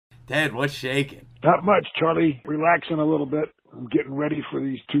Ted, what's shaking? Not much, Charlie. Relaxing a little bit. I'm getting ready for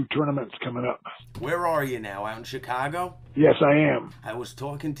these 2 tournaments coming up. Where are you now? Out in Chicago? Yes, I am. I was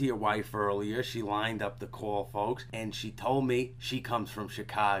talking to your wife earlier. She lined up the call, folks, and she told me she comes from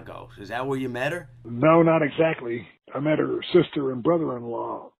Chicago. Is that where you met her? No, not exactly. I met her sister and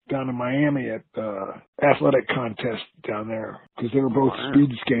brother-in-law down in Miami at athletic contest down there because they were both speed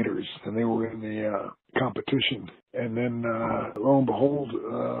skaters and they were in the competition. And then lo and behold,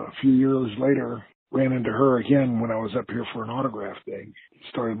 a few years later, ran into her again when I was up here for an autograph thing.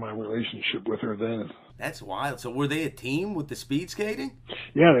 Started my relationship with her then. That's wild. So were they a team with the speed skating?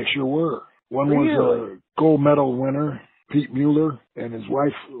 Yeah, they sure were. One was a gold medal winner, Pete Mueller, and his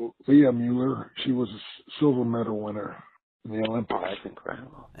wife, Leah Mueller. She was a silver medal winner in the Olympics. Oh, that's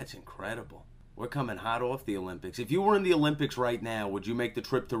incredible. That's incredible. We're coming hot off the Olympics. If you were in the Olympics right now, would you make the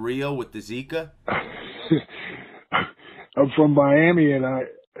trip to Rio with the Zika? I'm from Miami, and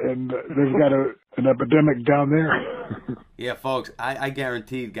they've got an epidemic down there. Yeah, folks, I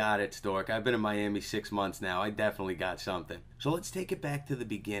guaranteed got it, Stork. I've been in Miami 6 months now. I definitely got something. So let's take it back to the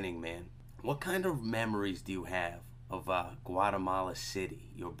beginning, man. What kind of memories do you have of Guatemala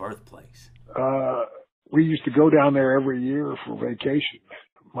City, your birthplace? We used to go down there every year for vacation.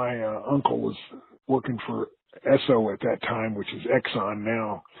 My uncle was working for Esso at that time, which is Exxon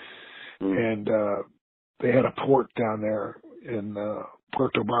now, and they had a port down there in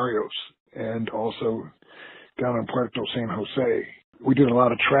Puerto Barrios and also down in Puerto San Jose. We did a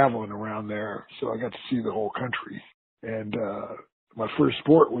lot of traveling around there, so I got to see the whole country. And my first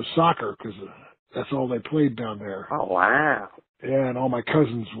sport was soccer because that's all they played down there. Oh, wow. Yeah, and all my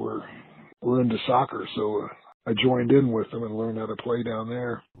cousins were into soccer, so I joined in with them and learned how to play down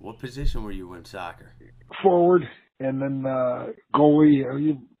there. What position were you in soccer? Forward, and then goalie.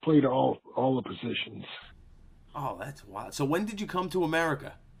 You played all the positions. Oh, that's wild. So when did you come to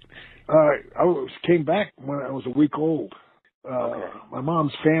America? I came back when I was a week old. Okay. My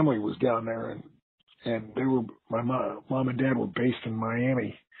mom's family was down there, and they were my mom and dad were based in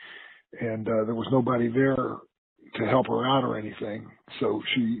Miami, and there was nobody there to help her out or anything. So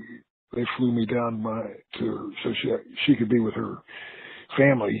they flew me down so she could be with her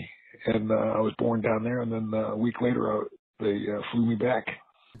family, and I was born down there. And then a week later, they flew me back.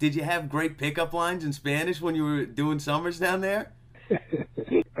 Did you have great pickup lines in Spanish when you were doing summers down there?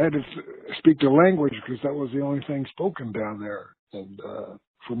 I had to speak the language because that was the only thing spoken down there. And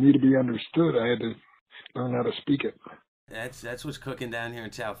for me to be understood, I had to learn how to speak it. That's what's cooking down here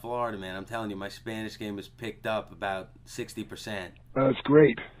in South Florida, man. I'm telling you, my Spanish game has picked up about 60%. That's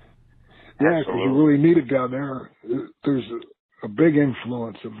great. Yeah, because you really need it down there. There's a big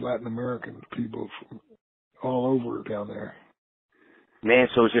influence of Latin American people from all over down there. Man,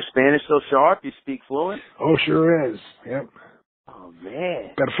 so is your Spanish so sharp? You speak fluent? Oh, sure is. Yep. Oh,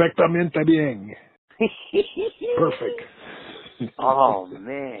 man. Perfectamente bien. Perfect. Oh,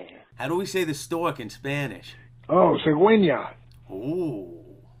 man. How do we say the stork in Spanish? Oh, cigüeña.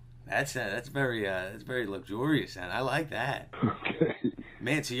 Ooh, that's very luxurious, and I like that. Okay.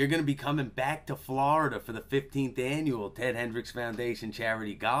 Man, so you're going to be coming back to Florida for the 15th annual Ted Hendricks Foundation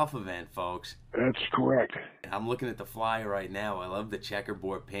charity golf event, folks. That's correct. I'm looking at the flyer right now. I love the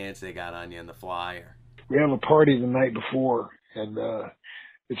checkerboard pants they got on you in the flyer. We have a party the night before, and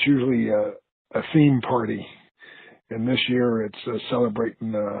it's usually a theme party. And this year it's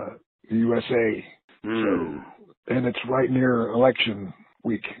celebrating the USA. So, and it's right near election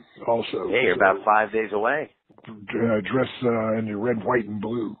week also. Yeah, you're about 5 days away. Dress in your red, white, and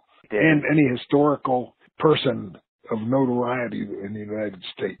blue. Yeah. And any historical person of notoriety in the United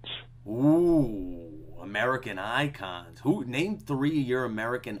States. Ooh, American icons. Name 3 of your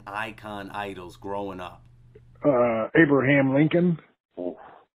American icon idols growing up. Abraham Lincoln. Ooh.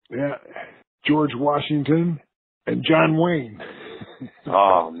 Yeah. George Washington and John Wayne.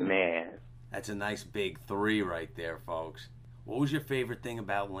 Oh, man. That's a nice big 3 right there, folks. What was your favorite thing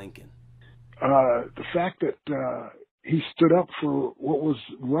about Lincoln? The fact that he stood up for what was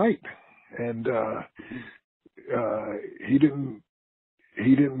right, and he didn't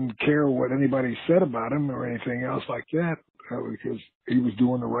care what anybody said about him or anything else like that, because he was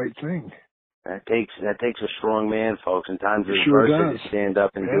doing the right thing. That takes a strong man, folks. In times of Sure adversity, does. to stand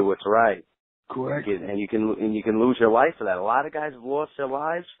up and do what's right. Correct. And you can lose your life for that. A lot of guys have lost their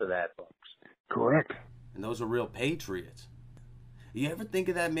lives for that, folks. Correct. And those are real patriots. You ever think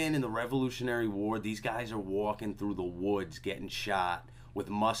of that, man, in the Revolutionary War? These guys are walking through the woods getting shot with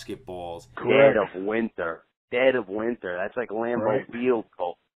musket balls. Correct. Dead of winter. That's like Lambeau Field,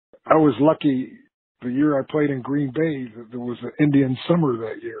 folks. I was lucky the year I played in Green Bay that there was an Indian summer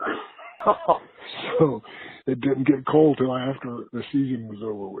that year. So it didn't get cold till after the season was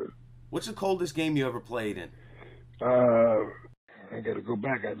over with. What's the coldest game you ever played in? I got to go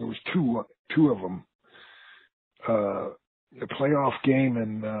back. There was two of them. A playoff game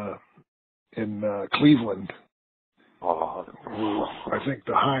in Cleveland. Oh, I think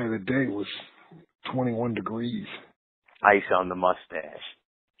the high of the day was 21 degrees. ice on the mustache.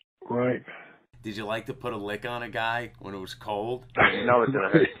 Right. Did you like to put a lick on a guy when it was cold? No, it's gonna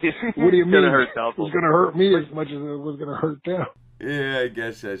hurt. What do you mean? Hurt It was going to hurt me as much as it was going to hurt them. Yeah, I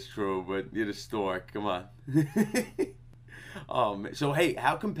guess that's true, but you're the stork. Come on. So, hey,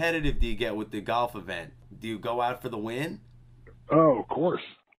 how competitive do you get with the golf event? Do you go out for the win? Oh, of course.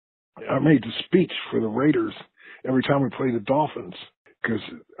 I made the speech for the Raiders every time we played the Dolphins because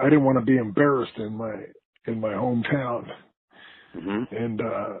I didn't want to be embarrassed in my hometown. Mm-hmm. And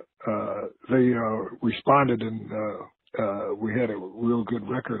they responded, and we had a real good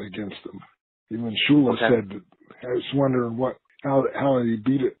record against them. Even Shula said that I was wondering how he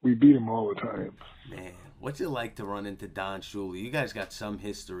beat it. We beat him all the time. Man, what's it like to run into Don Shula? You guys got some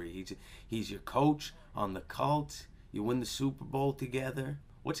history. He's your coach on the Colts. You win the Super Bowl together.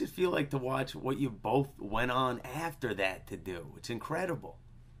 What's it feel like to watch what you both went on after that to do? It's incredible.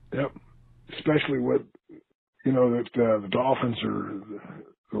 Yep, especially what that the Dolphins or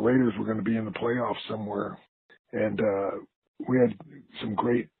the Raiders were going to be in the playoffs somewhere, and we had some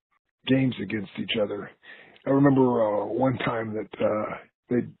great games against each other. I remember one time that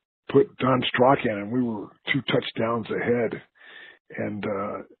they put Don Strachan, and we were 2 touchdowns ahead, and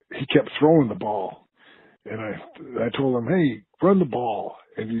he kept throwing the ball. And I told him, hey, run the ball.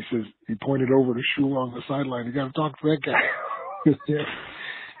 And he pointed over to Shula on the sideline. You got to talk to that guy. Yeah.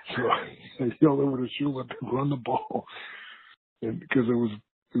 So I yelled over to Shula to run the ball. And because it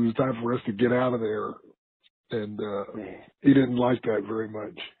was time for us to get out of there. And he didn't like that very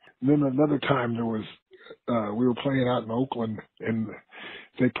much. And then another time there was, we were playing out in Oakland, and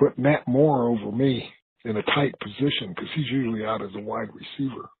they put Nat Moore over me in a tight position because he's usually out as a wide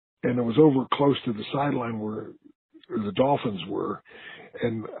receiver. And it was over close to the sideline where the Dolphins were.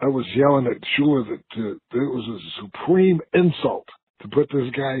 And I was yelling at Shula that it was a supreme insult to put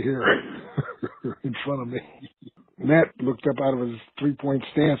this guy here in front of me. Nat looked up out of his 3-point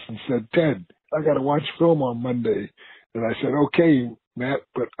stance and said, Ted, I got to watch film on Monday. And I said, okay, Nat,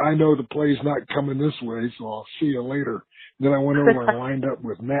 but I know the play's not coming this way, so I'll see you later. And then I went over and lined up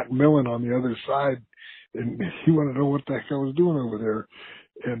with Matt Millen on the other side, and he wanted to know what the heck I was doing over there.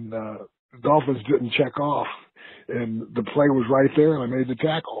 And the Dolphins didn't check off, and the play was right there, and I made the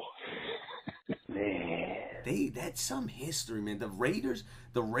tackle. Man, that's some history, man.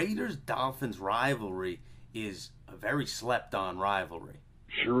 The Raiders-Dolphins rivalry is a very slept-on rivalry.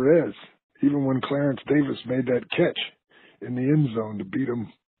 Sure is. Even when Clarence Davis made that catch in the end zone to beat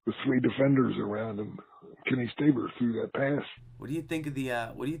him with 3 defenders around him, Kenny Stabler threw that pass. What do you think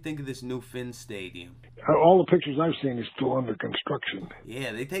of this new Finn Stadium? All the pictures I've seen is still under construction.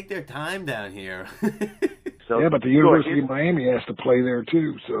 Yeah, they take their time down here. Yeah, but the University of Miami has to play there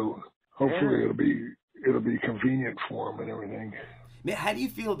too, so hopefully it'll be convenient for them and everything. Man, how do you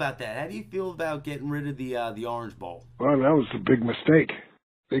feel about that? How do you feel about getting rid of the Orange Bowl? Well, that was a big mistake.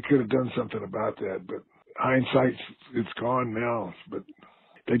 They could have done something about that, but hindsight, it's gone now. But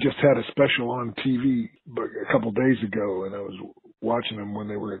they just had a special on TV a couple days ago, and I was watching them when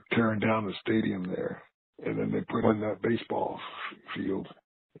they were tearing down the stadium there. And then they put in that baseball field.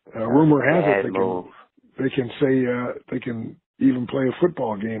 Rumor has it they can say they can even play a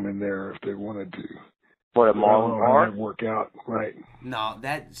football game in there if they wanted to. What, at Marlin Park? That'd work out, right? No,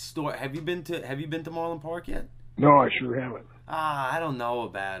 that store. Have you been to Marlin Park yet? No, I sure haven't. I don't know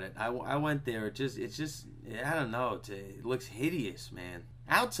about it. I went there. It's just I don't know. It looks hideous, man.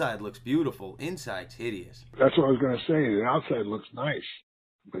 Outside looks beautiful. Inside's hideous. That's what I was going to say. The outside looks nice.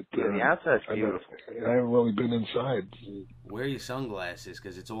 But the outside's beautiful. I haven't really been inside. Wear your sunglasses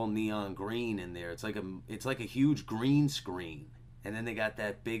because it's all neon green in there. It's like a huge green screen. And then they got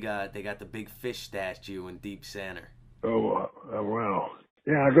that the big fish statue in deep center. Oh wow.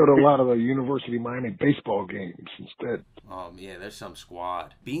 Yeah, I go to a lot of the University of Miami baseball games instead. Yeah, there's some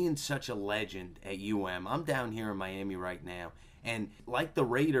squad. Being such a legend at UM, I'm down here in Miami right now. And like the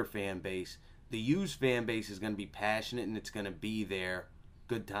Raider fan base, the U's fan base is going to be passionate and it's going to be there,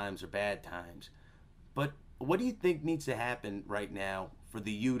 good times or bad times. But what do you think needs to happen right now for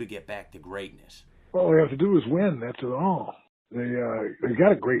the U to get back to greatness? All they have to do is win. That's it all. They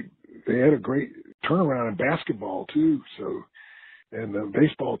had a great turnaround in basketball too. So, and the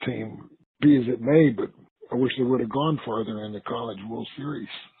baseball team, be as it may, but I wish they would have gone farther in the College World Series.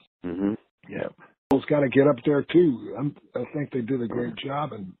 Mm-hmm. Yeah, it's got to get up there too. I think they did a great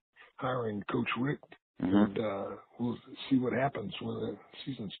job in hiring Coach Rick. And we'll see what happens when the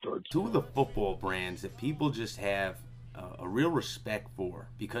season starts. Two of the football brands that people just have a real respect for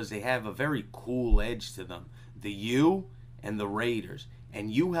because they have a very cool edge to them, the U and the Raiders.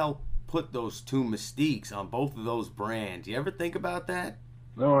 And you help put those two mystiques on both of those brands. You ever think about that?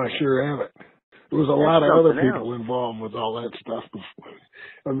 No, I sure haven't. There was a lot of other people involved with all that stuff.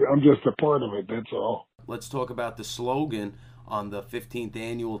 I'm just a part of it, that's all. Let's talk about the slogan on the 15th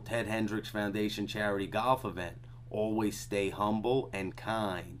annual Ted Hendricks Foundation charity golf event. Always stay humble and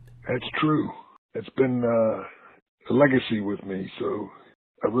kind. That's true. It's been a legacy with me, so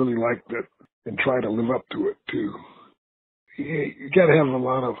I really like that and try to live up to it too. You got to have a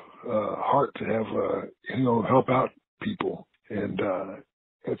lot of heart to have, help out people, and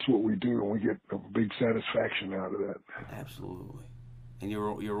that's what we do, and we get a big satisfaction out of that. Absolutely. And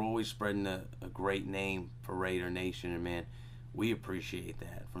you're always spreading a great name for Raider Nation, and man, we appreciate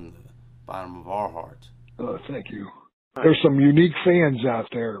that from the bottom of our hearts. Thank you. There's some unique fans out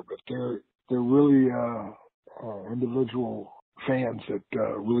there, but they're really individual fans that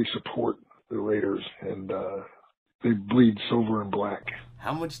really support the Raiders, and they bleed silver and black.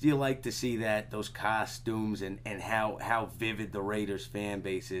 How much do you like to see those costumes and how vivid the Raiders fan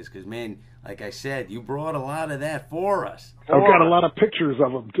base is? Because, man, like I said, you brought a lot of that for us. I've got a lot of pictures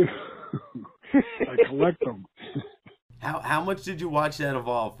of them, too. I collect them. How much did you watch that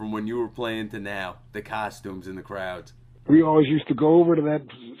evolve from when you were playing to now, the costumes and the crowds? We always used to go over to that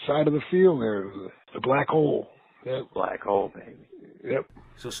side of the field there, the black hole. Yep. Black hole, baby. Yep.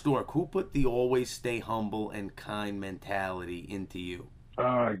 So, Stork, who put the always stay humble and kind mentality into you?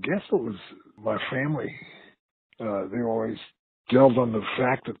 I guess it was my family. They always delved on the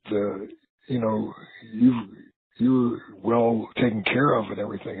fact that, you're well taken care of and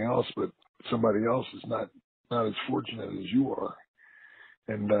everything else, but somebody else is not as fortunate as you are,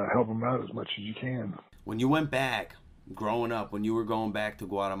 and help them out as much as you can. When you went back, growing up, when you were going back to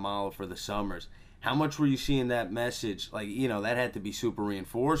Guatemala for the summers, how much were you seeing that message? Like, that had to be super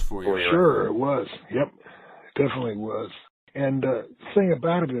reinforced for you. Sure, it was. Yep, definitely was. And the thing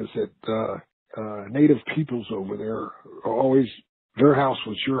about it is that native peoples over there are always, their house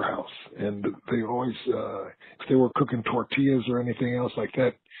was your house. And they always, if they were cooking tortillas or anything else like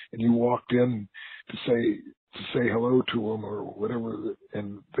that, and you walked in to say hello to them or whatever,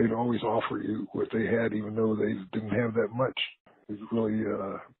 and they'd always offer you what they had, even though they didn't have that much. It really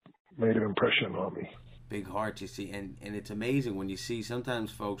made an impression on me. Big heart, you see, and it's amazing when you see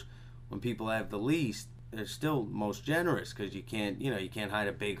sometimes folks, when people have the least, they're still most generous because you can't hide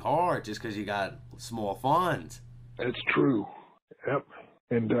a big heart just because you got small funds. That's true. Yep.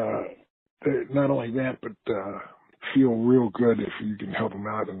 And not only that, but feel real good if you can help them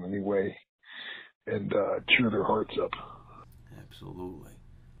out in any way and cheer their hearts up. Absolutely.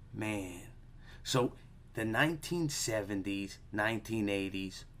 Man. So the 1970s,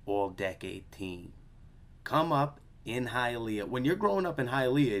 1980s, all-decade team come up in Hialeah. When you're growing up in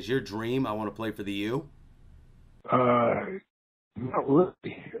Hialeah, is your dream, I want to play for the U? Not really.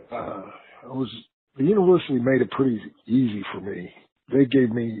 The university made it pretty easy for me. They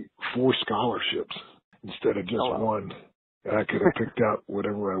gave me 4 scholarships instead of just one. I could have picked out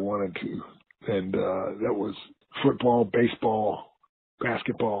whatever I wanted to. And that was football, baseball,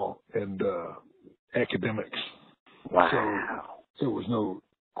 basketball, and academics. Wow. So there was no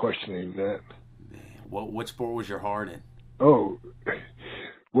questioning that. Man, what sport was your heart in? Oh,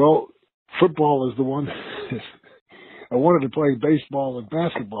 well, football is the one. I wanted to play baseball and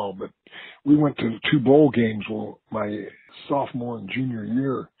basketball, but we went to 2 bowl games my sophomore and junior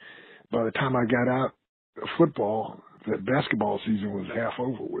year. By the time I got out of football, the basketball season was half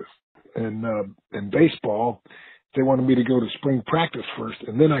over with. And in baseball, they wanted me to go to spring practice first,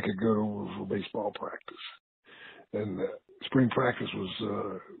 and then I could go over for baseball practice. And spring practice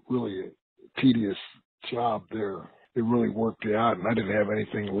was really a tedious job there. It really worked out, and I didn't have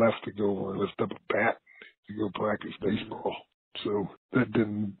anything left to go over and lift up a bat to go practice baseball. So that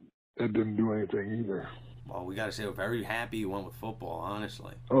didn't do anything either. Well, we got to say we're very happy you went with football,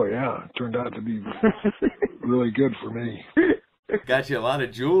 honestly. Oh yeah, it turned out to be really good for me. Got you a lot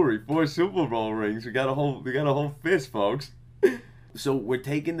of jewelry, 4 Super Bowl rings. We got a whole fist, folks. So we're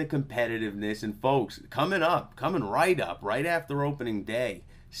taking the competitiveness, and folks, coming right up, right after opening day,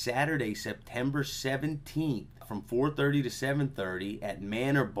 Saturday, September 17th, from 4:30 to 7:30 at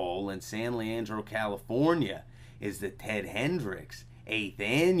Manor Bowl in San Leandro, California, is the Ted Hendricks 8th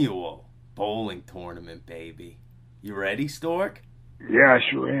annual bowling tournament, baby. You ready, Stork? Yeah, I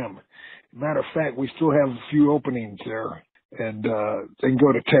sure am. Matter of fact, we still have a few openings there. And they can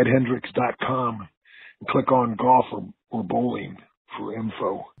go to tedhendricks.com and click on golf or bowling for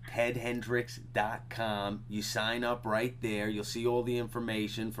info. TedHendricks.com. You sign up right there. You'll see all the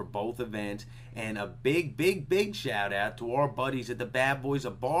information for both events. And a big, big, big shout out to our buddies at the Bad Boys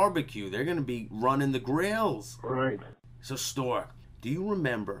of Barbecue. They're going to be running the grills. Right. So, Stork, do you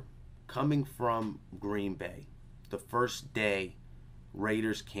remember coming from Green Bay, the first day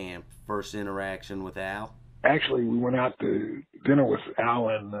Raiders camp, first interaction with Al? Actually, we went out to dinner with Al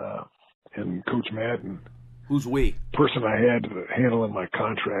and Coach Madden. Who's we? Person I had handling my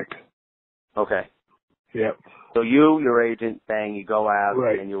contract. Okay. Yep. So you, your agent, bang, you go out,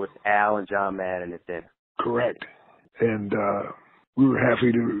 right. and you're with Al and John Madden at dinner. Correct. And we were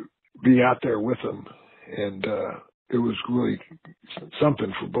happy to be out there with them. And it was really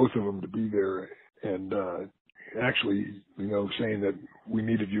something for both of them to be there. And actually, saying that we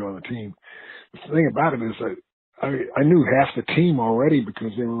needed you on the team. The thing about it is that I knew half the team already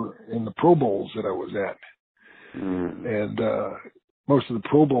because they were in the Pro Bowls that I was at. And most of the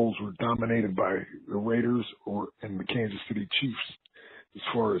Pro Bowls were dominated by the Raiders and the Kansas City Chiefs as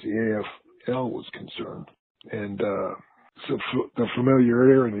far as the AFL was concerned. And so the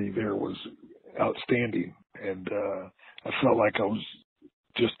familiarity there was outstanding. And I felt like I was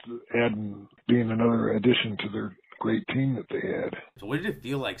just being another addition to their great team that they had. So what did it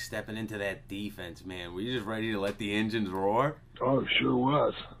feel like stepping into that defense, man? Were you just ready to let the engines roar? Oh, it sure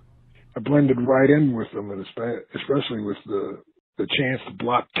was. I blended right in with them, and especially with the chance to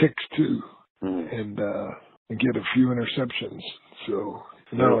block kicks too, and get a few interceptions. So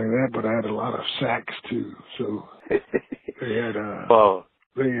not only that, but I had a lot of sacks too. So they had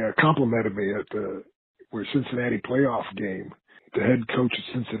they complimented me at the Cincinnati playoff game. The head coach of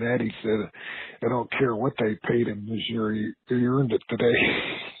Cincinnati said, "I don't care what they paid him this year. He earned it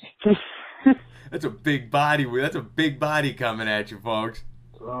today." That's a big body. That's a big body coming at you, folks.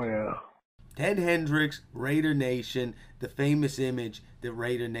 Oh, yeah. Ted Hendricks, Raider Nation, the famous image that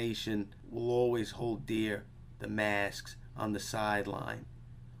Raider Nation will always hold dear, the masks on the sideline.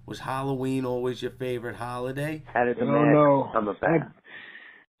 Was Halloween always your favorite holiday? How did the mask come about?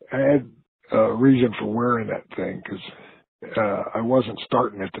 I had a reason for wearing that thing because I wasn't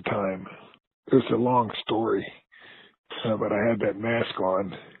starting at the time. It was a long story, but I had that mask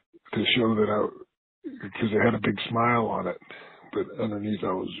on to show that because it had a big smile on it. But underneath,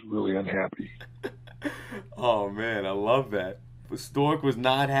 I was really unhappy. Oh, man, I love that. Stork was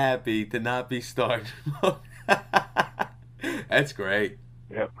not happy to not be starting. That's great.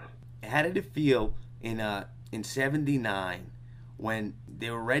 Yep. How did it feel in '79 when they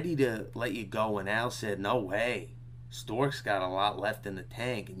were ready to let you go and Al said, no way, Stork's got a lot left in the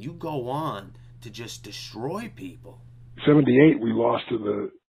tank, and you go on to just destroy people? 78, we lost to the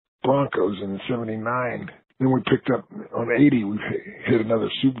Broncos, and in 79... Then we picked up on 80. We hit another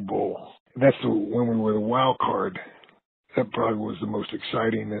Super Bowl, and that's when we were the wild card. That probably was the most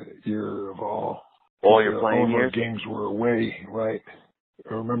exciting year of all. All your playing years? All our games were away, right?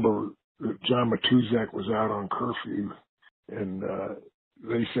 I remember John Matuzak was out on curfew, and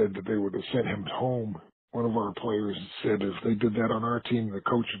they said that they would have sent him home. One of our players said if they did that on our team, the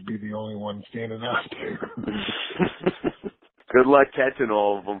coach would be the only one standing out there. Good luck catching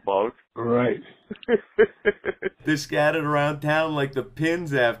all of them, folks. Right. They're scattered around town like the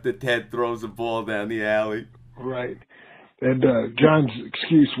pins after Ted throws a ball down the alley. Right. And John's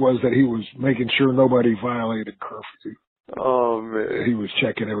excuse was that he was making sure nobody violated curfew. Oh, man. He was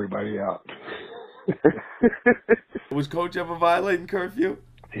checking everybody out. Was Coach ever violating curfew?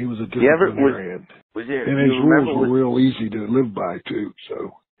 He was a disciplinarian. And his rules were real easy to live by, too.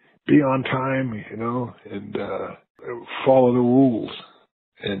 So be on time, and follow the rules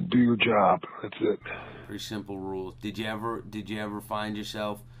and do your job. That's it. Pretty simple rules. Did you ever find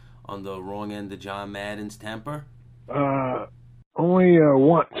yourself on the wrong end of John Madden's temper? Only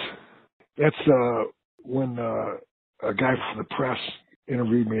once. That's when a guy from the press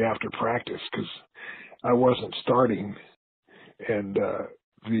interviewed me after practice because I wasn't starting, and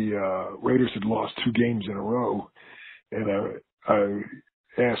the Raiders had lost 2 games in a row, and I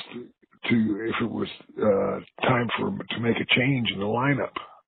asked if it was time to make a change in the lineup,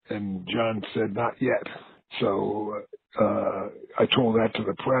 and John said not yet. So I told that to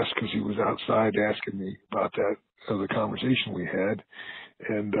the press because he was outside asking me about that, the conversation we had,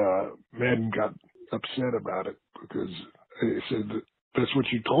 and Madden got upset about it because he said, that's what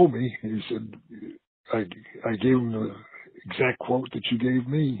you told me. He said, I gave him the exact quote that you gave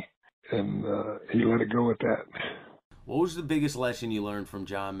me, and he let it go at that. What was the biggest lesson you learned from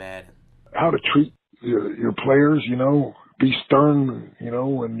John Madden? How to treat your players, be stern,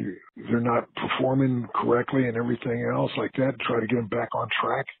 when they're not performing correctly and everything else like that. Try to get them back on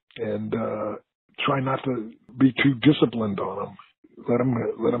track and try not to be too disciplined on them. let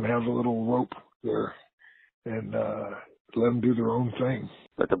them have a little rope there, and let them do their own thing.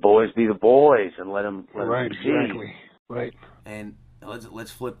 Let the boys be the boys, and let them Right, succeed. exactly. Right. And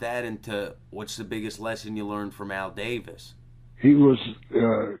let's flip that into what's the biggest lesson you learned from Al Davis? He was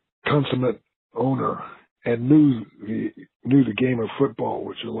a consummate owner and knew the game of football,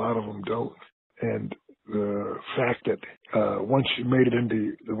 which a lot of them don't. And the fact that once you made it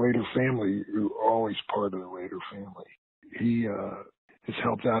into the Raider family, you were always part of the Raider family. He has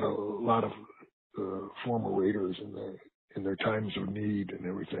helped out a lot of former Raiders in their times of need and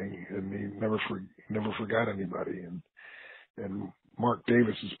everything, and he never forgot anybody. And Mark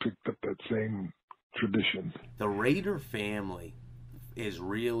Davis has picked up that same tradition. The Raider family is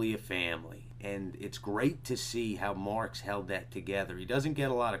really a family, and it's great to see how Mark's held that together. He doesn't get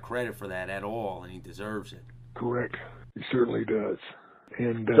a lot of credit for that at all, and he deserves it. Correct. He certainly does.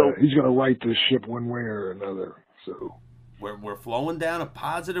 And So, he's going to right this ship one way or another. So We're flowing down a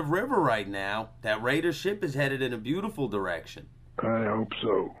positive river right now. That Raider ship is headed in a beautiful direction. I hope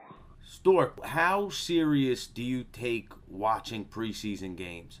so. Stork, how serious do you take watching preseason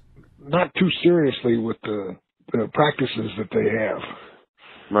games? Not too seriously with the practices that they have.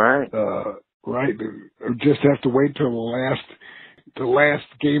 right. Right. They just have to wait till the last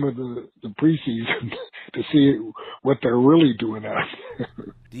game of the preseason to see what they're really doing out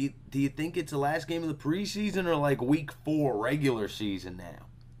there. Do you think it's the last game of the preseason or like week 4 regular season now?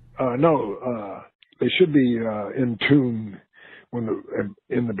 No, they should be in tune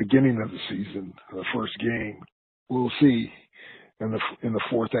in the beginning of the season, the first game. We'll see in the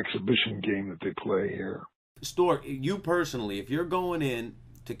fourth exhibition game that they play here. Stork, you personally, if you're going in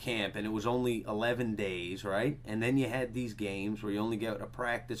to camp and it was only 11 days, right? And then you had these games where you only get a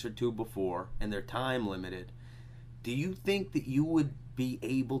practice or 2 before and they're time limited. Do you think that you would be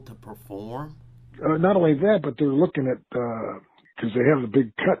able to perform? Not only that, but they're looking at, because they have the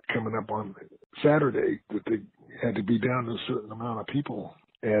big cut coming up on Saturday, that they had to be down to a certain amount of people.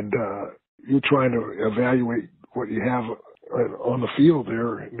 And you're trying to evaluate what you have on the field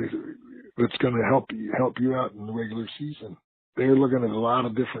there that's going to help you out in the regular season. They're looking at a lot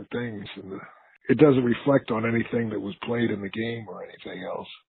of different things, and it doesn't reflect on anything that was played in the game or anything else.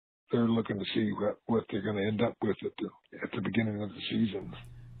 They're looking to see what they're going to end up with at the beginning of the season.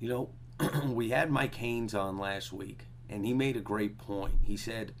 You know, we had Mike Haynes on last week, and he made a great point. He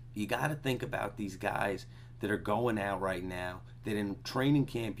said, you got to think about these guys that are going out right now that in training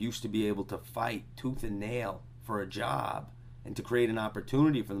camp used to be able to fight tooth and nail for a job and to create an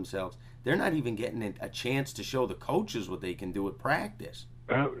opportunity for themselves. They're not even getting a chance to show the coaches what they can do at practice.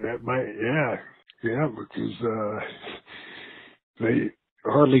 That might, yeah, because they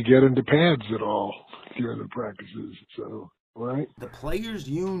hardly get into pads at all during the practices. So, right? The players'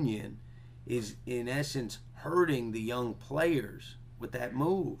 union is, in essence, hurting the young players with that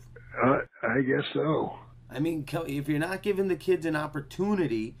move. I guess so. I mean, if you're not giving the kids an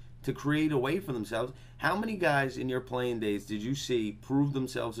opportunity to create a way for themselves, how many guys in your playing days did you see prove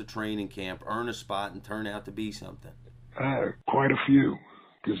themselves at training camp, earn a spot, and turn out to be something? Quite a few.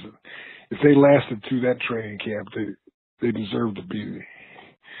 Because if they lasted through that training camp, they deserve to be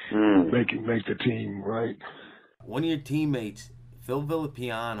make the team, right? One of your teammates, Phil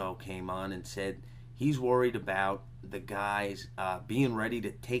Villapiano, came on and said he's worried about the guys being ready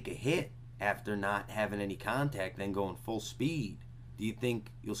to take a hit after not having any contact, then going full speed. Do you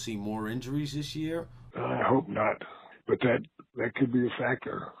think you'll see more injuries this year? I hope not, but that could be a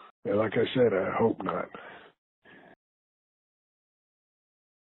factor. And like I said, I hope not.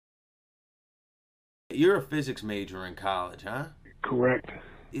 You're a physics major in college, huh? Correct.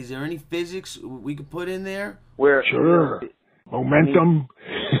 Is there any physics we could put in there? Sure. Momentum,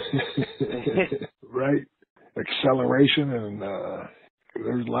 right? Acceleration, and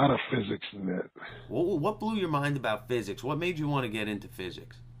there's a lot of physics in that. What blew your mind about physics? What made you want to get into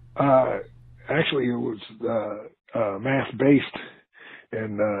physics? Actually, it was math-based,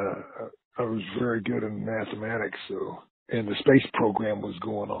 and I was very good in mathematics. So, and the space program was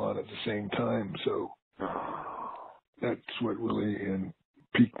going on at the same time. So that's what really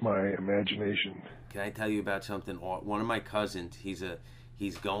piqued my imagination. Can I tell you about something? One of my cousins,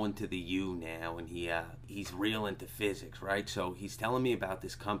 he's going to the U now, and he's real into physics, right? So he's telling me about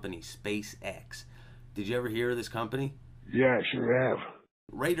this company, SpaceX. Did you ever hear of this company? Yeah, I sure have.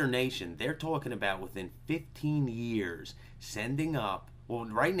 Raider Nation, they're talking about within 15 years sending up, well,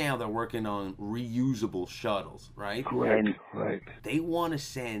 right now they're working on reusable shuttles, right? Correct, right. They want to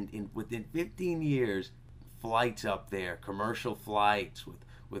send, within 15 years, flights up there, commercial flights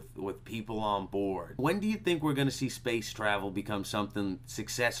with people on board. When do you think we're going to see space travel become something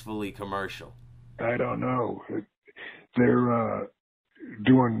successfully commercial? I don't know. They're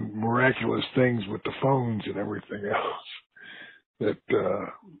doing miraculous things with the phones and everything else. That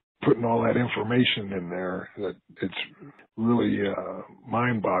putting all that information in there, that it's really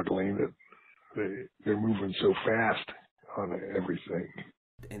mind-boggling that they're moving so fast on everything.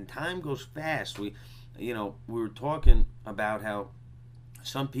 And time goes fast. We were talking about how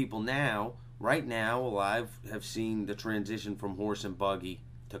some people right now alive, have seen the transition from horse and buggy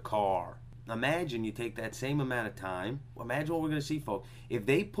to car. Imagine you take that same amount of time. Imagine what we're going to see, folks. If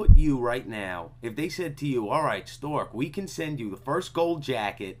they put you right now, if they said to you, all right, Stork, we can send you the first gold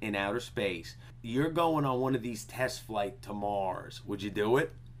jacket in outer space. You're going on one of these test flights to Mars. Would you do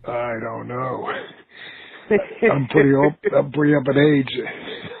it? I don't know. I'm pretty up in age.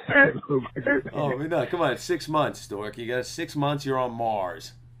 Oh, no, come on. 6 months, Stork. You got 6 months, you're on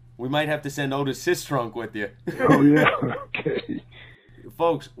Mars. We might have to send Otis Sistrunk with you. Oh, yeah. Okay.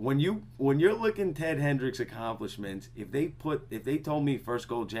 Folks, when you're looking Ted Hendricks' accomplishments, if they told me first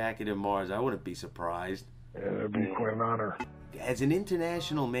gold jacket in Mars, I wouldn't be surprised. Yeah, that'd be quite an honor. As an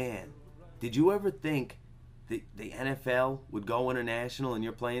international man, did you ever think the NFL would go international in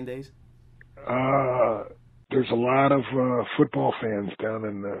your playing days? There's a lot of football fans down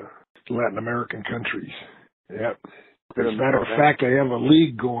in the Latin American countries. Yep. As a matter of fact, they have a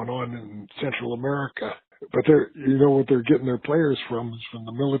league going on in Central America. But you know what they're getting their players from is from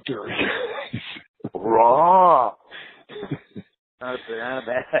the military. Raw. That's a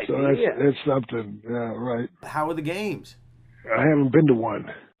bad idea. So that's something. Yeah, right. How are the games? I haven't been to one.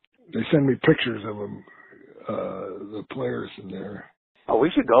 They send me pictures of them, the players in there. Oh, we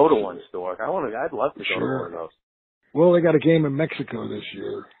should go to one, Stork. I'd love to go to one of those. Well, they got a game in Mexico this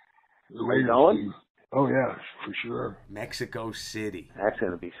year. Are you going? Oh, yeah, for sure. Mexico City. That's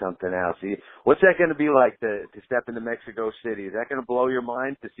going to be something else. What's that going to be like to step into Mexico City? Is that going to blow your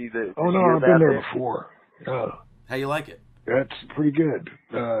mind to see the... Oh, no, I've been there before. How you like it? That's pretty good.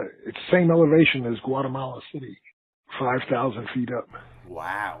 It's the same elevation as Guatemala City, 5,000 feet up.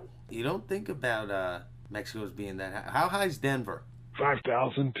 Wow. You don't think about Mexico as being that high. How high is Denver?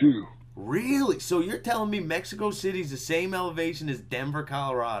 5,000 too. Really? So you're telling me Mexico City's the same elevation as Denver,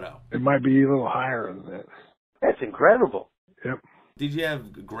 Colorado? It might be a little higher than that. That's incredible. Yep. Did you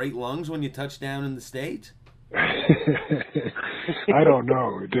have great lungs when you touched down in the States? I don't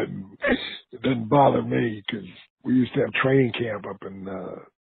know. It didn't bother me because we used to have training camp up in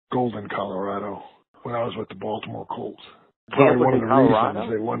Golden, Colorado when I was with the Baltimore Colts. Probably one of the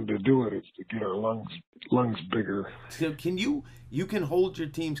reasons they wanted to do it is to get our lungs bigger. So you can hold your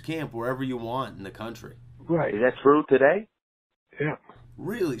team's camp wherever you want in the country. Right. Is that true today? Yeah.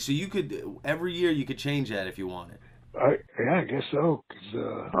 Really? So you could every year you could change that if you wanted. I guess so.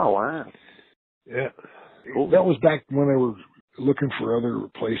 Oh wow. Yeah. Cool. That was back when they were looking for other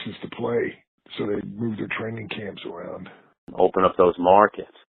places to play, so they moved their training camps around. Open up those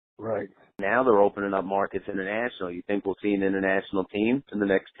markets. Right. Now they're opening up markets international. You think we'll see an international team in the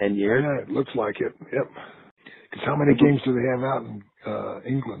next 10 years? Yeah, it looks like it. Yep. Because how many games do they have out in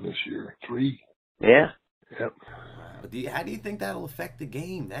England this year? 3? Yeah. Yep. How do you think that'll affect the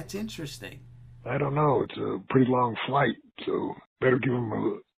game? That's interesting. I don't know. It's a pretty long flight, so better give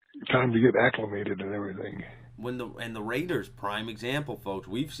them time to get acclimated and everything. And the Raiders, prime example, folks.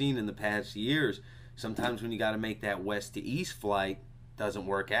 We've seen in the past years, sometimes when you got to make that west to east flight, doesn't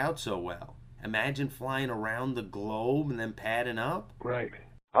work out so well. Imagine flying around the globe and then padding up. Right.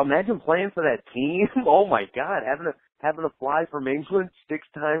 Imagine playing for that team. Oh my God, having to fly from England 6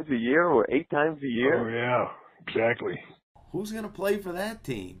 times a year or 8 times a year. Oh yeah, exactly. Who's gonna play for that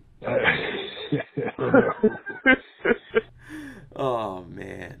team? Oh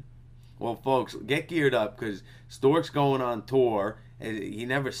man. Well, folks, get geared up because Stork's going on tour. He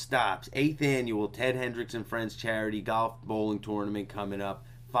never stops. 8th annual Ted Hendricks and Friends charity golf bowling tournament coming up,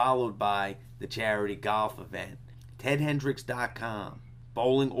 followed by the charity golf event. TedHendricks.com.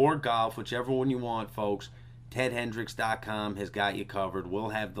 Bowling or golf, whichever one you want, folks. TedHendricks.com has got you covered. We'll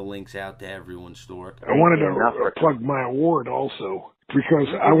have the links out to everyone, Stork. I wanted to plug my award also because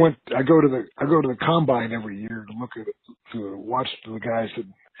I go to the combine every year to watch the guys that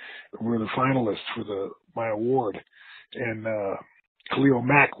were the finalists for my award, and Khalil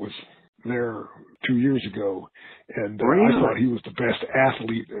Mack was there 2 years ago, and I thought he was the best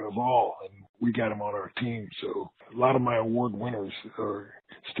athlete of all, and we got him on our team. So a lot of my award winners are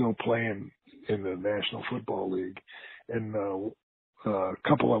still playing in the National Football League, and a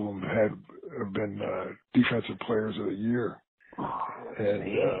couple of them have been Defensive Players of the Year. Oh, and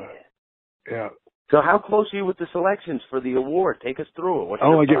yeah. So how close are you with the selections for the award? Take us through it. I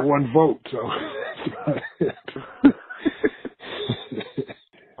only get one vote, so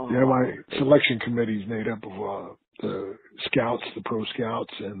yeah, my selection committee is made up of the scouts, the pro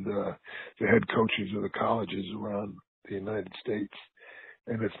scouts, and the head coaches of the colleges around the United States.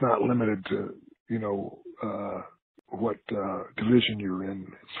 And it's not limited to, what division you're in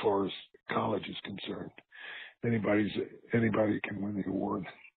as far as college is concerned. Anybody can win the award.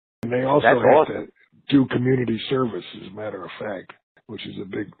 And they also have to do community service, as a matter of fact, which is a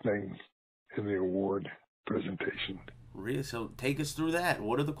big thing in the award presentation. Really? So take us through that.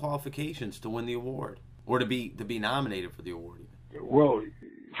 What are the qualifications to win the award, or to be nominated for the award? Well,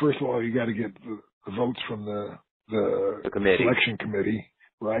 first of all, you got to get the votes from the selection committee,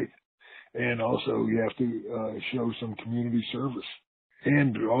 right? And also you have to show some community service,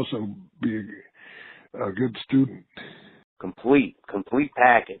 and also be a good student. Complete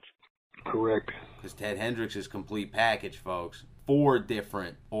package. Correct. Because Ted Hendricks is complete package, folks. 4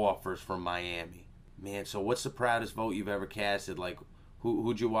 different offers from Miami. Man, so what's the proudest vote you've ever casted? Like,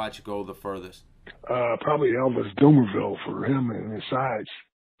 who'd you watch go the furthest? Probably Elvis Dumerville for him and his size.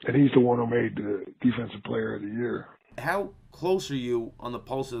 And he's the one who made the Defensive Player of the Year. How close are you on the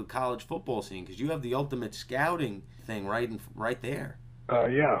pulse of the college football scene? Because you have the ultimate scouting thing right there.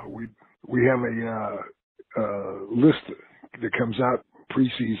 Yeah, we have a list that comes out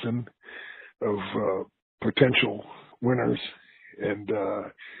preseason of potential winners, and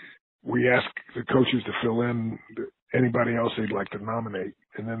we ask the coaches to fill in anybody else they'd like to nominate.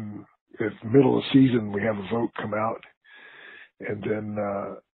 And then at the middle of the season, we have a vote come out, and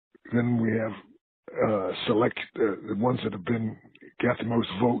then we have select the ones that have got the most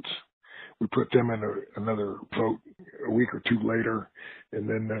votes. We put them in another vote a week or 2 later, and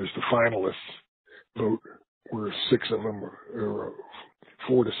then there's the finalists vote, where 6 of them, or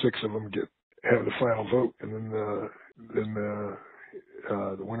 4 to 6 of them have the final vote, and then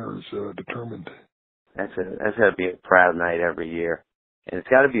the winner is determined. That's got to be a proud night every year, and it's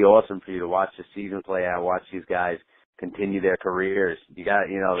got to be awesome for you to watch the season play out, watch these guys continue there's got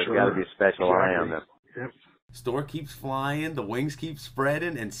to be a special eye on them. Yep. Store keeps flying, the wings keep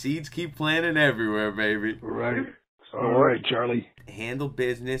spreading, and seeds keep planting everywhere, baby. Right. All right, Charlie. Handle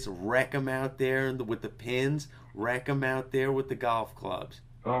business, wreck them out there with the pins, wreck them out there with the golf clubs.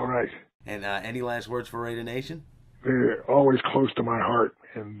 All right. And any last words for Raider Nation? They're always close to my heart,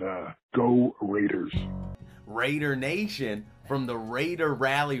 and go Raiders. Raider Nation, from the Raider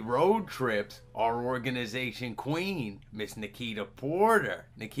Rally Road Trips, our organization queen, Miss Nakita Porter.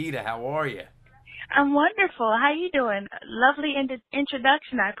 Nakita, how are you? I'm wonderful. How you doing? Lovely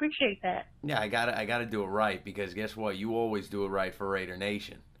introduction. I appreciate that. Yeah, I gotta do it right, because guess what? You always do it right for Raider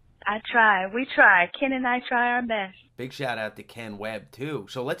Nation. I try. We try. Ken and I try our best. Big shout out to Ken Webb, too.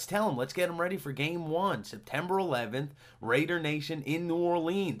 So let's get them ready for Game 1, September 11th, Raider Nation in New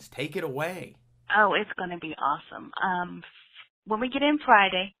Orleans. Take it away. Oh, it's going to be awesome. When we get in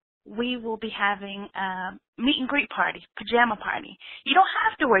Friday, we will be having a meet and greet party, pajama party. You don't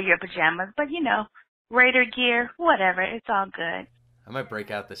have to wear your pajamas, but, Raider gear, whatever. It's all good. I might break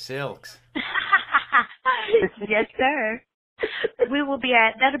out the silks. Yes, sir. That'll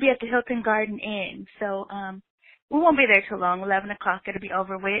be at the Hilton Garden Inn. So we won't be there too long. 11 o'clock, it'll be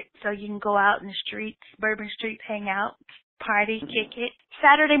over with. So you can go out in the streets, Bourbon Street, hang out, party, kick it.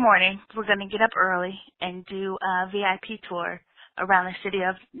 Saturday morning, we're going to get up early and do a VIP tour around the city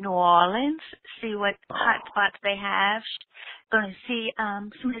of New Orleans, see what hot spots they have. Going to see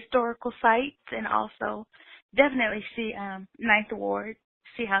some historical sites, and also definitely see Ninth Ward,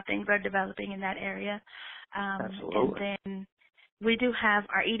 see how things are developing in that area. Absolutely. And then we do have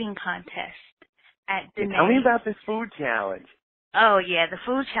our eating contest at the Tell me about this food challenge. Oh, yeah, the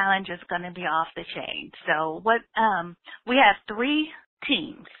food challenge is going to be off the chain. So we have 3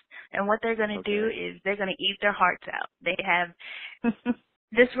 teams, and what they're going to do is they're going to eat their hearts out. They have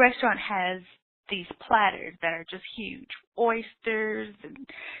this restaurant has these platters that are just huge, oysters and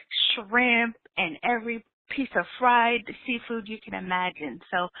shrimp and every piece of fried seafood you can imagine.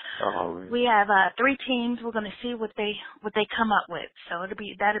 So we have 3 teams. We're going to see what they come up with. So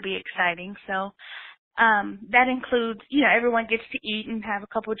that'll be exciting. So that includes, everyone gets to eat and have a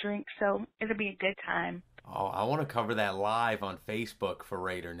couple drinks. So it'll be a good time. Oh, I want to cover that live on Facebook for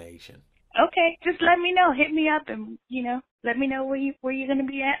Raider Nation. Okay, just let me know. Hit me up, and let me know where you're going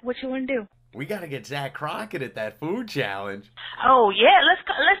to be at, what you want to do. We got to get Zach Crockett at that food challenge. Oh yeah, let's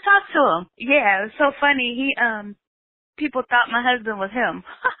talk to him. Yeah, it's so funny. He people thought my husband was him.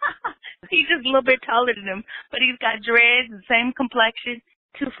 He's just a little bit taller than him, but he's got dreads and same complexion.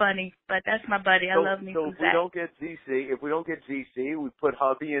 Too funny, but that's my buddy. I love me some Zach. So if we don't get ZC, we put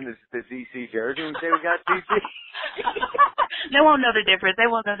hubby in the ZC jersey and say we got ZC. They won't know the difference.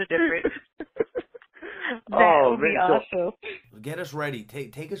 That would be awesome. get us ready.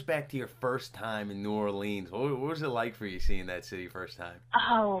 Take us back to your first time in New Orleans. What was it like for you seeing that city first time?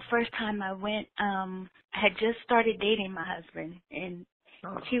 Oh, first time I went, I had just started dating my husband, and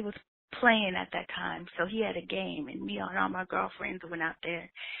he was playing at that time, so he had a game, and me and all my girlfriends went out there,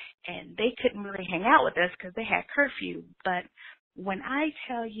 and they couldn't really hang out with us because they had curfew. But when I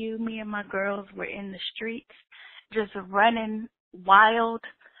tell you, me and my girls were in the streets, just running wild.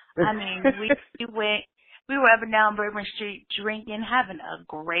 I mean, we were up and down Bourbon Street drinking, having a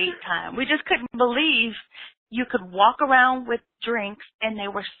great time. We just couldn't believe you could walk around with drinks and they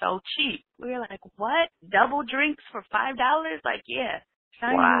were so cheap. We were like, what? Double drinks for $5? Like, yeah,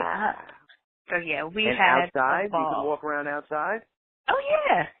 sign you up. So yeah, we and had outside? a ball. You can walk around outside? Oh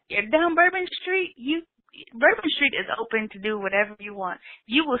yeah, down Bourbon Street. Bourbon Street is open to do whatever you want.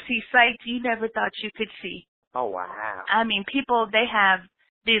 You will see sights you never thought you could see. Oh wow! I mean, people, they have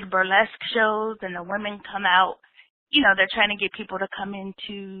these burlesque shows, and the women come out. You know, they're trying to get people to come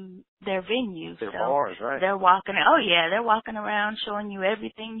into their venues. Their bars, right? They're walking. Oh yeah, they're walking around showing you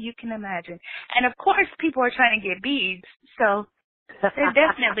everything you can imagine. And of course, people are trying to get beads, so they're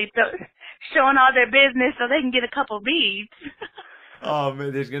definitely showing all their business so they can get a couple beads. Oh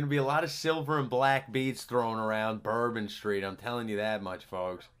man, there's going to be a lot of silver and black beads thrown around Bourbon Street. I'm telling you that much,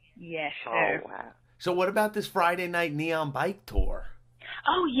 folks. Yes, sir. Oh wow! So what about this Friday night neon bike tour?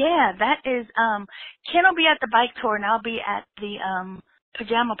 Oh yeah, that is Ken will be at the bike tour and I'll be at the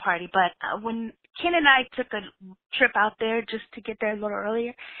pajama party. But when Ken and I took a trip out there just to get there a little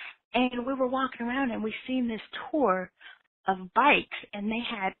earlier, and we were walking around and we seen this tour of bikes, and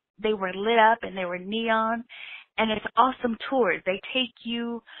they were lit up and they were neon, and it's awesome tours. They take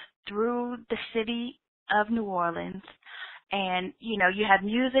you through the city of New Orleans, and you know, you have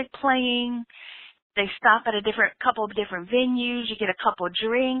music playing. They stop at a couple of different venues. You get a couple of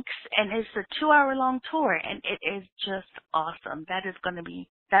drinks, and it's a 2-hour-long tour, and it is just awesome.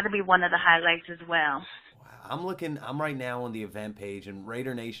 That'll be one of the highlights as well. Wow, I'm right now on the event page, and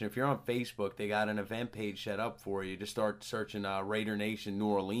Raider Nation, if you're on Facebook, they got an event page set up for you. Just start searching Raider Nation New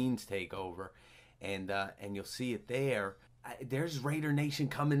Orleans Takeover, and you'll see it there. There's Raider Nation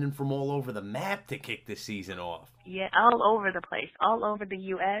coming in from all over the map to kick this season off. Yeah, all over the place, all over the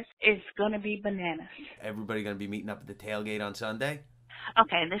U.S. It's going to be bananas. Everybody going to be meeting up at the tailgate on Sunday?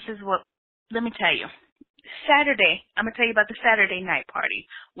 Okay, let me tell you. Saturday, I'm going to tell you about the Saturday night party,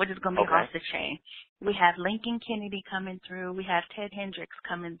 which is going to be off the chain. We have Lincoln Kennedy coming through. We have Ted Hendricks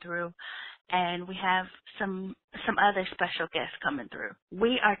coming through. And we have some other special guests coming through.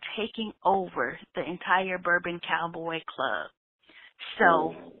 We are taking over the entire Bourbon Cowboy Club.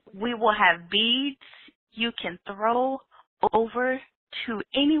 So we will have beads you can throw over to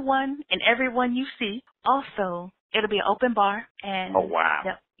anyone and everyone you see. Also, it'll be an open bar. And oh, wow.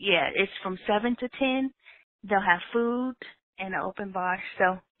 Yeah, it's from 7 to 10. They'll have food and an open bar.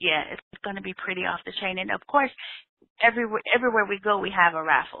 So, yeah, it's going to be pretty off the chain. And, of course, everywhere we go, we have a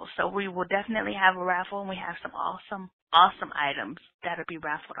raffle. So we will definitely have a raffle, and we have some awesome items that'll be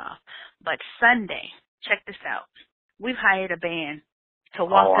raffled off. But Sunday, check this out. We've hired a band to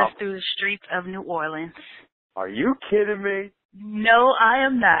walk us through the streets of New Orleans. Are you kidding me? No, I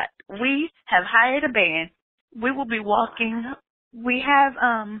am not. We have hired a band. We will be walking. We have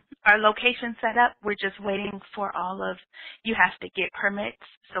our location set up. We're just waiting for you have to get permits,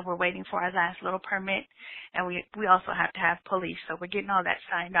 so we're waiting for our last little permit, and we also have to have police, so we're getting all that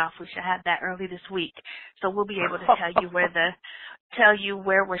signed off. We should have that early this week, so we'll be able to tell you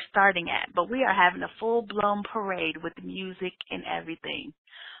where we're starting at. But we are having a full-blown parade with music and everything.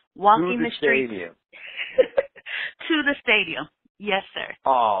 Walking the streets to the stadium. Yes, sir.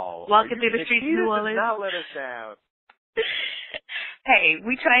 Oh, walking through the streets of New Orleans. Not let us down. Hey,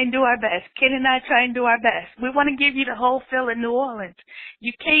 we try and do our best. Ken and I try and do our best. We want to give you the whole feel of New Orleans.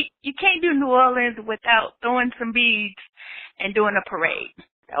 You can't do New Orleans without throwing some beads and doing a parade.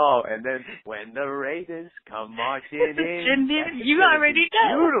 Oh, and then when the Raiders come marching in, you already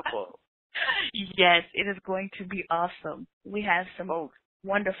know. Beautiful. Yes, it is going to be awesome. We have some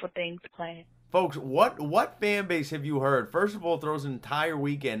wonderful things planned. Folks, what fan base have you heard? First of all, throws an entire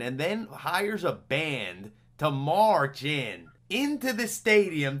weekend and then hires a band to march into the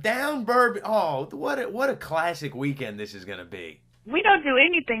stadium, down Bourbon. Oh, what a classic weekend this is going to be. We don't do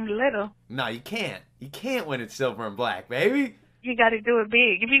anything little. No, you can't. You can't when it's silver and black, baby. You got to do it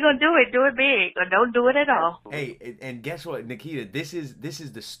big. If you're going to do it big, or don't do it at all. Hey, and guess what, Nakita? This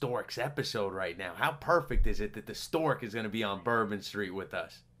is the Storks episode right now. How perfect is it that the Stork is going to be on Bourbon Street with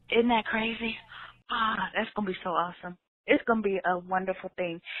us? Isn't that crazy? That's going to be so awesome. It's going to be a wonderful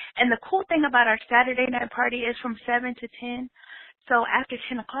thing. And the cool thing about our Saturday night party is from 7 to 10. So after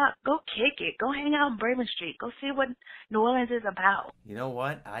 10 o'clock, go kick it. Go hang out on Bourbon Street. Go see what New Orleans is about. You know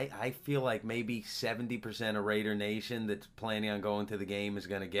what? I feel like maybe 70% of Raider Nation that's planning on going to the game is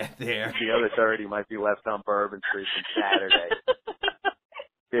going to get there. The other 30 might be left on Bourbon Street from Saturday.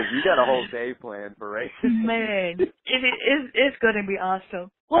 Because you got a whole day planned for Raiders. Man, it's going to be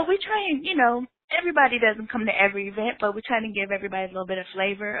awesome. Well, we try and, everybody doesn't come to every event, but we try to give everybody a little bit of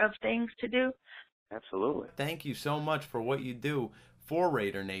flavor of things to do. Absolutely. Thank you so much for what you do for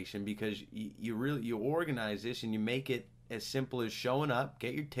Raider Nation, because you organize this and you make it as simple as showing up,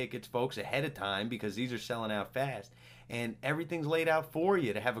 get your tickets, folks, ahead of time, because these are selling out fast, and everything's laid out for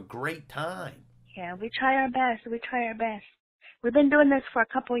you to have a great time. Yeah, we try our best. We've been doing this for a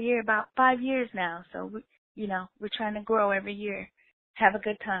couple of years, about 5 years now, so we're trying to grow every year. Have a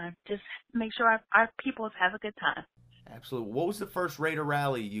good time. Just make sure our peoples have a good time. Absolutely. What was the first Raider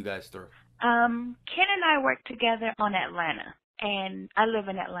rally you guys threw? Ken and I worked together on Atlanta, and I live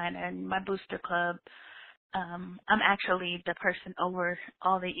in Atlanta, and my booster club, I'm actually the person over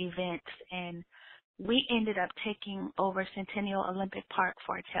all the events, and we ended up taking over Centennial Olympic Park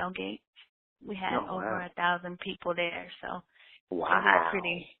for a tailgate. We had over 1,000 people there, so wow.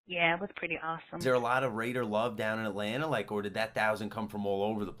 It was pretty awesome. Is there a lot of Raider love down in Atlanta, or did that 1,000 come from all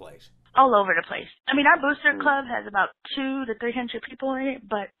over the place? All over the place. I mean, our booster club has about 200 to 300 people in it,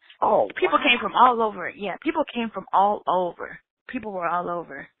 but people came from all over. Yeah, people came from all over. People were all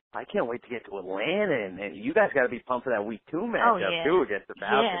over. I can't wait to get to Atlanta, and you guys got to be pumped for that Week 2 matchup, too, against the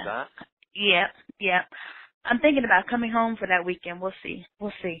Falcons, huh? Yeah. I'm thinking about coming home for that weekend. We'll see.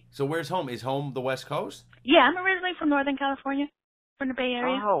 So where's home? Is home the West Coast? Yeah, I'm originally from Northern California, from the Bay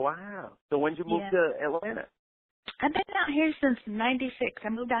Area. Oh, wow. So when did you move to Atlanta? I've been out here since '96. I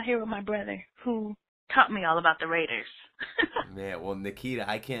moved out here with my brother, who taught me all about the Raiders. Man, well, Nakita,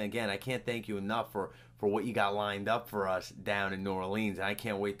 I can't thank you enough for what you got lined up for us down in New Orleans. I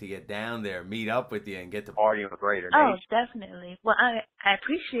can't wait to get down there, meet up with you, and get to party with Raider Nation. Oh, definitely. Well, I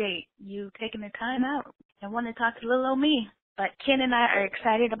appreciate you taking the time out and wanting to talk to little old me. But Ken and I are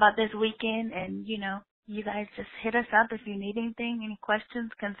excited about this weekend, and, you guys just hit us up if you need anything, any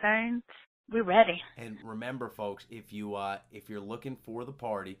questions, concerns. We're ready. And remember, folks, if you're looking for the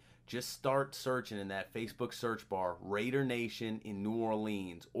party, just start searching in that Facebook search bar, Raider Nation in New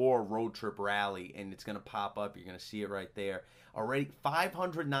Orleans or Road Trip Rally, and it's going to pop up. You're going to see it right there. Already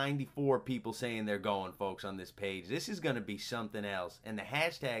 594 people saying they're going, folks, on this page. This is going to be something else. And the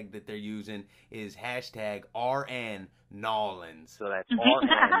hashtag that they're using is hashtag RNNolans. So that's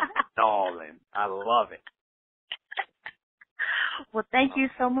RNNolans. I love it. Well, thank you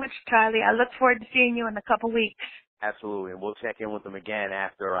so much, Charlie. I look forward to seeing you in a couple weeks. Absolutely, and we'll check in with them again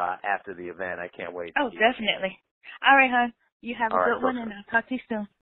after the event. I can't wait. Oh, definitely. All right, hon. You have a good one, and I'll talk to you soon.